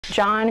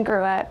John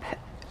grew up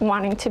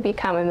wanting to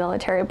become a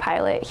military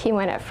pilot. He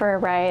went up for a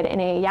ride in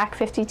a Yak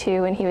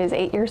 52 when he was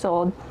 8 years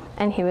old,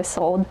 and he was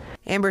sold.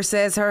 Amber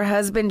says her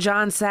husband,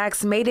 John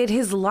Sax, made it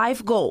his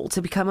life goal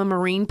to become a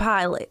Marine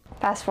pilot.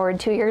 Fast forward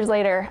 2 years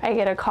later, I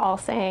get a call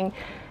saying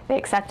they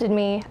accepted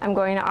me. I'm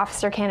going to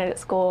officer candidate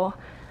school.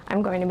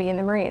 I'm going to be in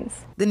the Marines.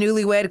 The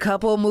newlywed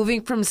couple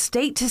moving from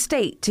state to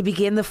state to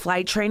begin the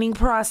flight training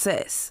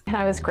process. And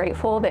I was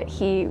grateful that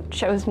he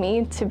chose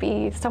me to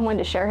be someone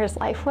to share his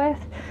life with.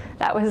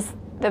 That was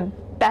the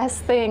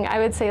best thing I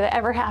would say that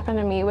ever happened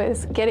to me,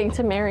 was getting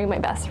to marry my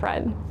best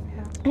friend.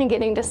 And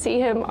getting to see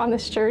him on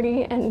this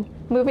journey and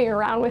moving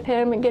around with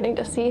him and getting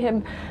to see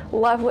him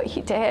love what he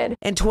did.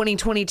 In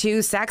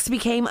 2022, Sax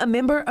became a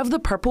member of the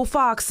Purple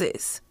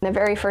Foxes. The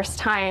very first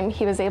time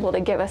he was able to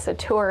give us a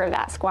tour of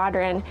that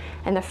squadron,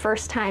 and the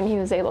first time he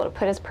was able to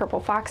put his Purple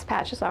Fox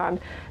patches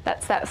on,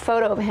 that's that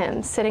photo of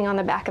him sitting on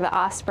the back of the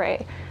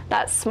Osprey.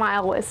 That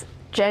smile was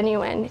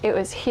genuine. It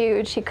was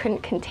huge. He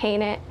couldn't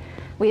contain it.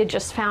 We had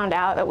just found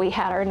out that we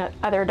had our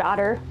other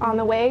daughter on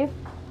the way.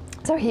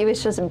 So he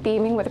was just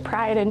beaming with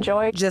pride and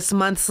joy. Just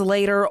months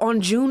later,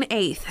 on June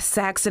 8th,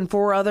 Sax and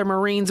 4 other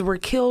Marines were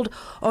killed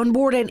on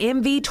board an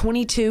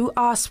V-22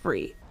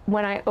 Osprey.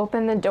 When I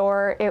opened the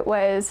door, it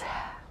was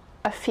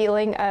a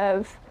feeling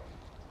of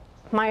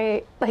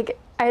I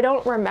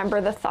don't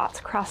remember the thoughts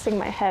crossing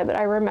my head, but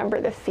I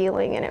remember the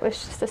feeling, and it was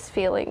just this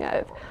feeling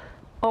of,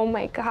 oh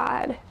my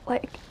God,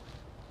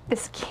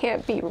 this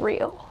can't be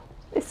real.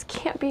 This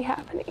can't be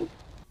happening.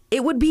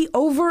 It would be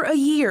over a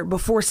year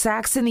before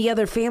Sax and the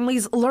other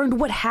families learned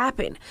what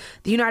happened.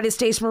 The United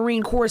States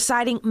Marine Corps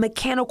citing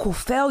mechanical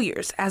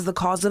failures as the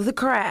cause of the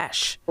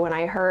crash. When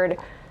I heard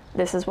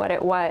this is what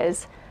it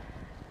was,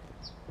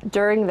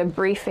 during the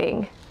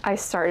briefing, I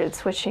started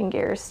switching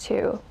gears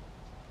to,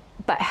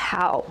 but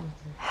how?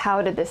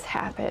 How did this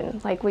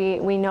happen?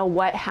 We know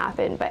what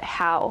happened, but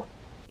how?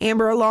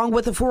 Amber, along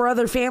with the 4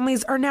 other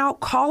families, are now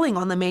calling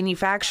on the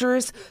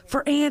manufacturers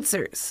for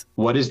answers.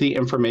 What is the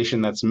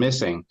information that's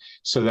missing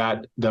so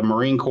that the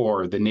Marine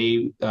Corps, the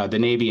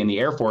Navy, and the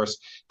Air Force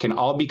can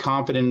all be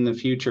confident in the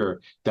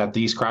future that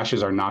these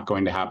crashes are not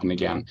going to happen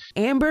again?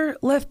 Amber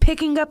left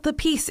picking up the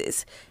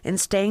pieces and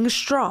staying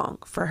strong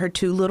for her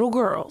 2 little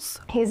girls.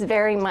 He's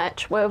very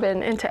much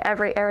woven into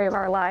every area of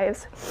our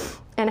lives,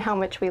 and how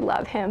much we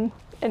love him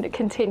and to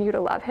continue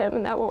to love him,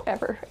 and that won't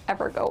ever,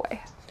 ever go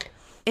away.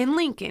 In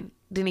Lincoln,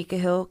 Danica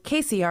Hill,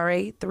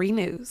 KCRA 3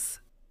 News.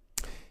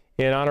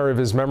 In honor of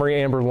his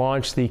memory, Amber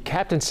launched the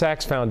Captain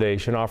Sax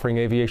Foundation, offering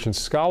aviation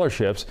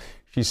scholarships.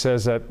 She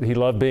says that he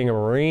loved being a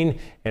Marine,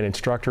 an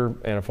instructor,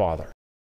 and a father.